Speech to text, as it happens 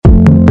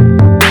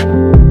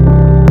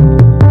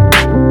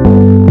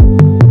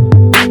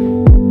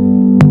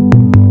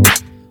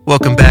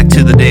Welcome back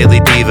to the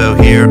Daily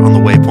Devo here on the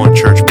Waypoint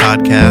Church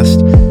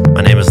podcast.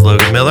 My name is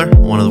Logan Miller,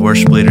 one of the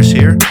worship leaders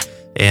here,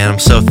 and I'm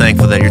so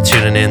thankful that you're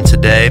tuning in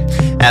today.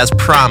 As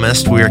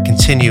promised, we are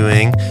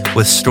continuing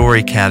with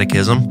Story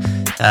Catechism.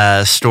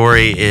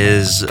 Story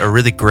is a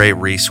really great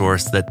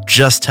resource that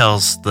just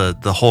tells the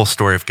whole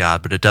story of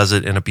God, but it does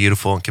it in a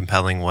beautiful and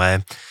compelling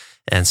way.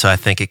 And so I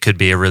think it could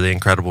be a really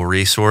incredible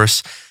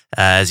resource.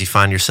 As you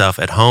find yourself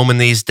at home in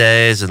these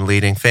days and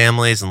leading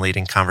families and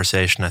leading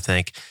conversation, I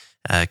think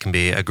it can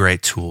be a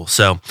great tool.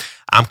 So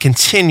I'm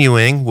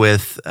continuing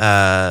with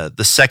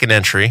the second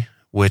entry,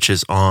 which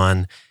is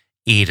on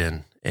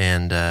Eden.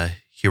 And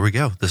here we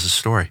go. This is a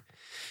story.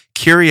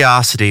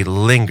 Curiosity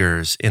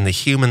lingers in the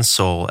human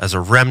soul as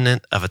a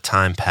remnant of a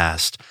time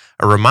past,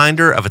 a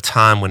reminder of a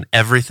time when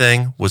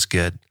everything was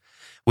good.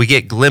 We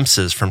get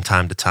glimpses from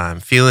time to time,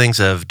 feelings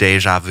of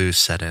deja vu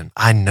set in.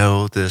 I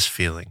know this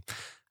feeling.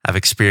 I've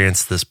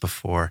experienced this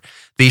before.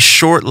 These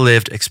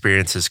short-lived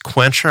experiences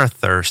quench our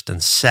thirst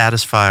and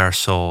satisfy our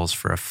souls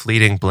for a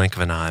fleeting blink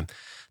of an eye.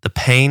 The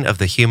pain of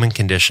the human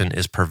condition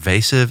is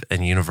pervasive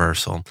and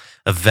universal.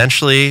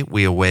 Eventually,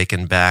 we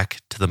awaken back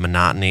to the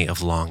monotony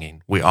of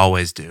longing. We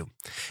always do.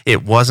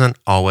 It wasn't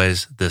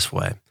always this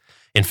way.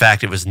 In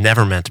fact, it was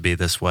never meant to be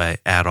this way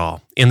at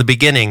all. In the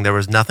beginning, there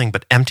was nothing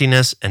but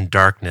emptiness and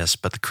darkness,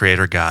 but the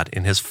Creator God,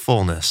 in His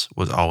fullness,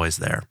 was always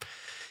there.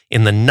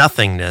 In the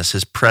nothingness,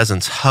 His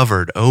presence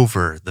hovered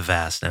over the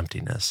vast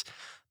emptiness.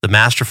 The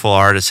masterful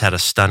artist had a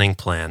stunning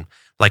plan.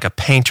 Like a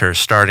painter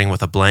starting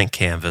with a blank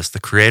canvas,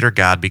 the Creator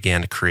God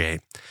began to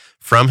create.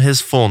 From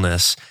His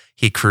fullness,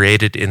 He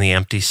created in the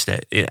empty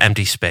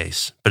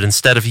space. But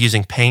instead of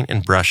using paint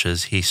and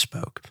brushes, He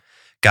spoke.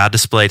 God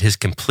displayed His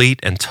complete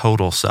and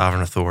total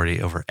sovereign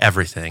authority over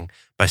everything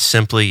by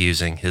simply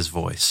using His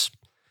voice.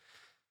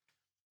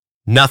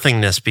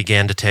 Nothingness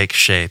began to take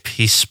shape.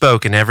 He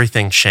spoke and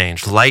everything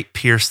changed. Light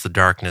pierced the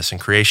darkness and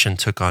creation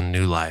took on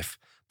new life.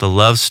 The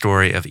love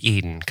story of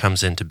Eden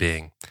comes into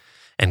being,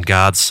 and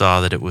God saw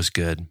that it was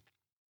good.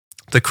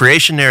 The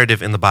creation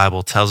narrative in the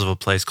Bible tells of a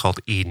place called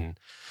Eden,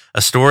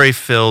 a story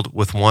filled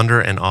with wonder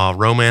and awe,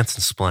 romance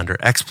and splendor,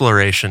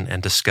 exploration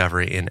and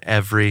discovery in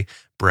every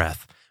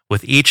breath.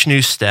 With each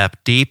new step,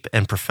 deep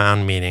and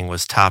profound meaning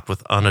was topped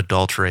with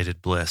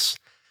unadulterated bliss.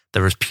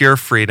 There was pure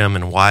freedom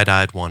and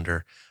wide-eyed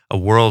wonder, a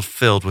world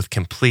filled with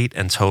complete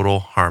and total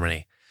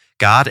harmony.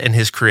 God and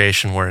His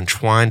creation were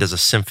entwined as a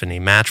symphony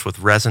matched with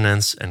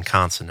resonance and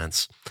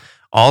consonance.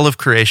 All of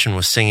creation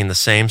was singing the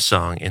same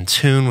song, in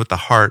tune with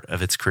the heart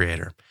of its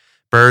Creator.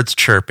 Birds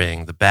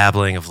chirping, the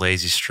babbling of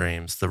lazy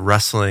streams, the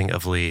rustling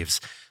of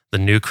leaves, the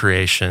new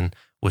creation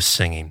was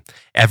singing.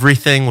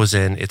 Everything was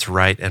in its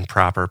right and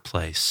proper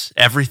place.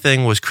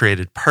 Everything was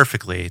created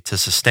perfectly to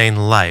sustain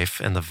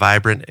life and the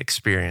vibrant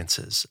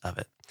experiences of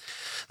it.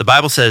 The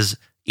Bible says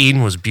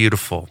Eden was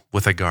beautiful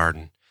with a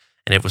garden,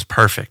 and it was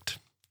perfect.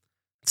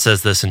 It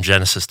says this in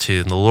Genesis 2,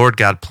 and the Lord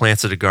God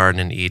planted a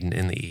garden in Eden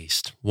in the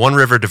east. One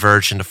river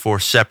diverged into 4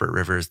 separate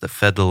rivers that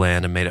fed the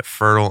land and made it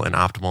fertile and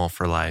optimal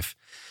for life.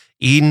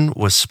 Eden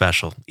was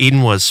special.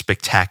 Eden was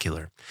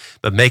spectacular.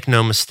 But make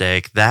no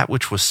mistake, that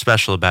which was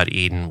special about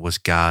Eden was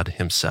God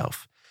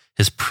Himself.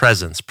 His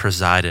presence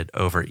presided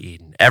over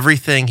Eden.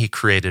 Everything He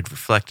created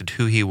reflected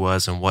who He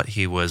was and what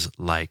He was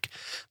like.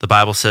 The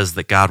Bible says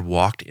that God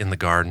walked in the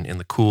garden in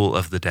the cool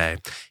of the day.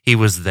 He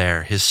was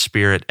there, His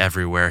Spirit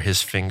everywhere,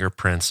 His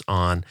fingerprints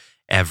on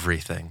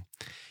everything.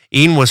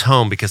 Eden was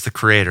home because the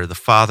Creator, the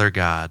Father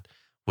God,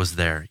 was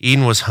there.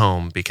 Eden was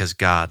home because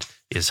God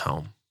is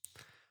home.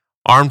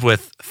 Armed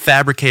with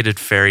fabricated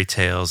fairy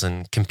tales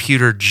and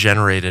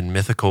computer-generated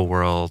mythical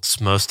worlds,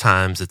 most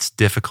times it's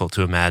difficult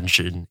to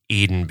imagine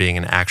Eden being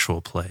an actual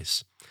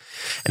place.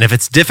 And if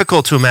it's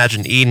difficult to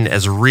imagine Eden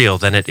as real,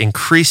 then it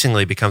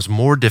increasingly becomes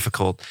more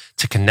difficult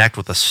to connect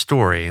with a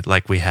story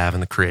like we have in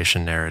the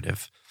creation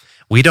narrative.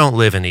 We don't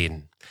live in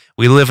Eden.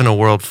 We live in a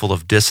world full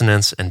of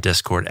dissonance and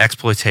discord,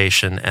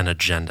 exploitation and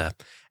agenda.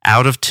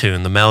 Out of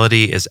tune, the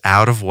melody is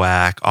out of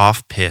whack,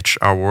 off pitch.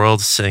 Our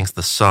world sings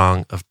the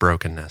song of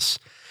brokenness.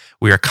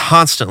 We are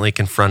constantly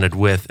confronted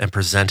with and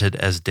presented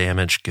as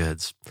damaged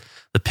goods.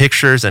 The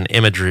pictures and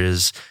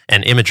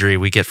imagery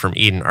we get from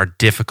Eden are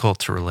difficult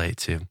to relate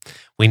to.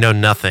 We know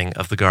nothing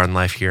of the garden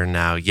life here and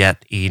now,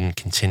 yet Eden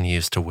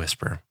continues to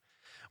whisper.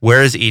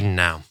 Where is Eden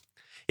now?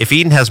 If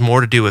Eden has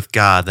more to do with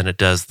God than it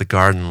does the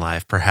garden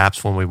life,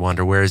 perhaps when we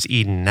wonder, where is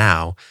Eden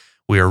now,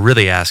 we are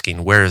really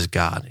asking, where is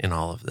God in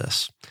all of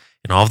this?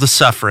 In all of the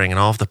suffering and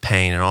all of the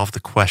pain and all of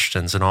the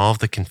questions and all of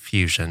the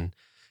confusion,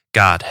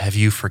 God, have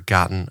you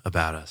forgotten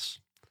about us?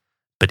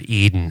 But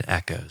Eden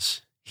echoes.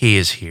 He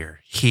is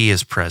here. He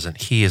is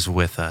present. He is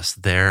with us.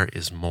 There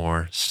is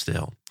more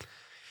still.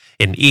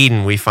 In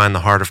Eden, we find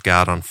the heart of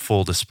God on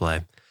full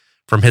display.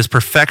 From His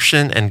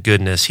perfection and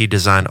goodness, He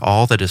designed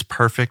all that is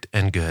perfect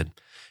and good.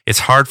 It's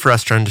hard for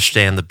us to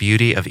understand the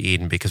beauty of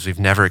Eden because we've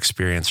never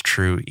experienced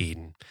true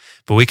Eden.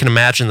 But we can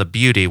imagine the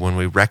beauty when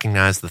we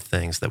recognize the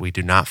things that we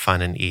do not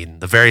find in Eden,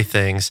 the very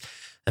things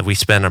that we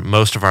spend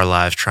most of our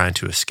lives trying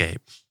to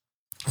escape.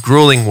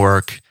 Grueling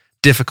work,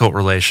 difficult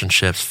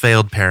relationships,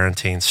 failed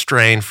parenting,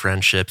 strained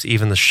friendships,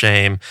 even the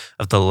shame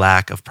of the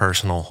lack of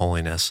personal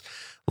holiness.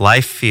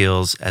 Life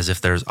feels as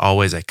if there's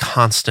always a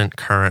constant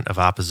current of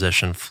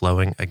opposition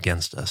flowing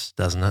against us,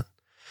 doesn't it?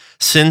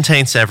 Sin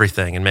taints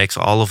everything and makes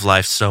all of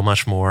life so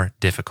much more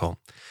difficult.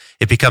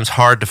 It becomes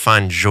hard to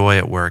find joy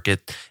at work.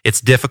 It's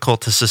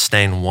difficult to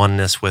sustain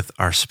oneness with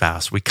our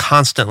spouse. We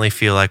constantly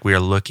feel like we are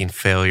looking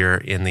failure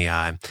in the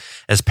eye.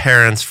 As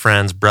parents,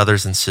 friends,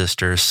 brothers and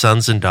sisters,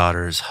 sons and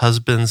daughters,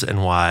 husbands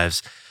and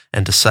wives,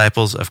 and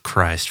disciples of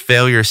Christ,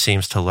 failure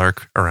seems to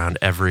lurk around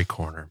every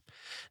corner.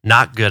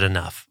 Not good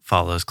enough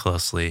follows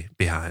closely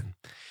behind.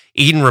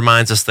 Eden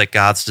reminds us that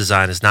God's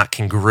design is not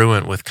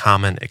congruent with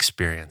common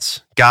experience.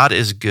 God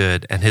is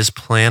good, and his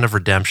plan of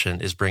redemption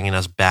is bringing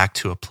us back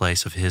to a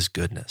place of his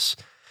goodness.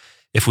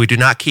 If we do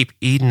not keep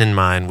Eden in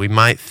mind, we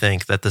might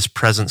think that this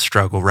present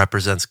struggle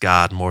represents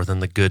God more than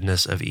the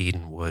goodness of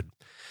Eden would.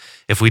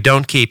 If we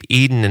don't keep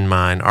Eden in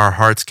mind, our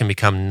hearts can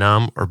become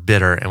numb or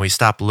bitter, and we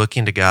stop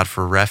looking to God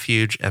for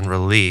refuge and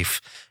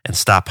relief and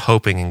stop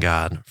hoping in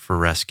God for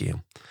rescue.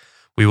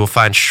 We will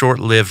find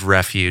short-lived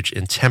refuge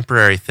in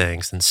temporary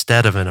things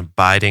instead of an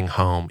abiding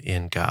home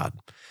in God.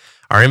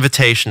 Our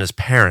invitation as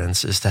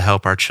parents is to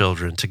help our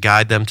children, to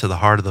guide them to the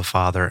heart of the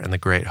Father and the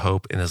great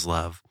hope in his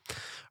love.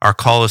 Our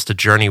call is to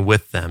journey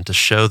with them, to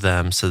show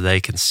them so they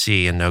can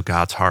see and know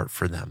God's heart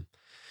for them.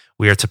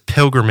 We are to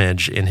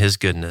pilgrimage in his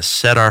goodness,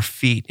 set our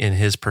feet in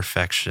his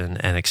perfection,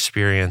 and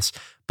experience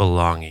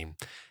belonging.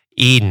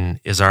 Eden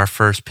is our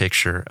first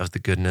picture of the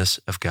goodness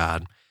of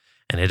God.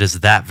 And it is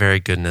that very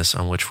goodness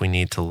on which we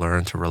need to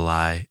learn to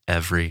rely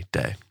every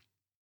day.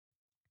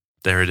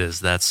 There it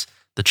is. That's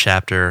the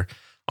chapter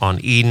on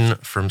Eden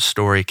from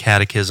Story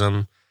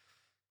Catechism.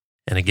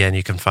 And again,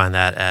 you can find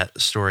that at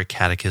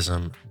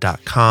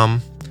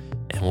storycatechism.com.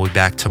 And we'll be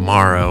back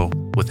tomorrow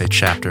with a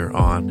chapter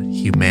on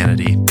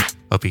humanity.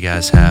 Hope you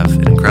guys have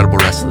an incredible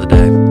rest of the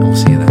day, and we'll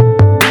see you then.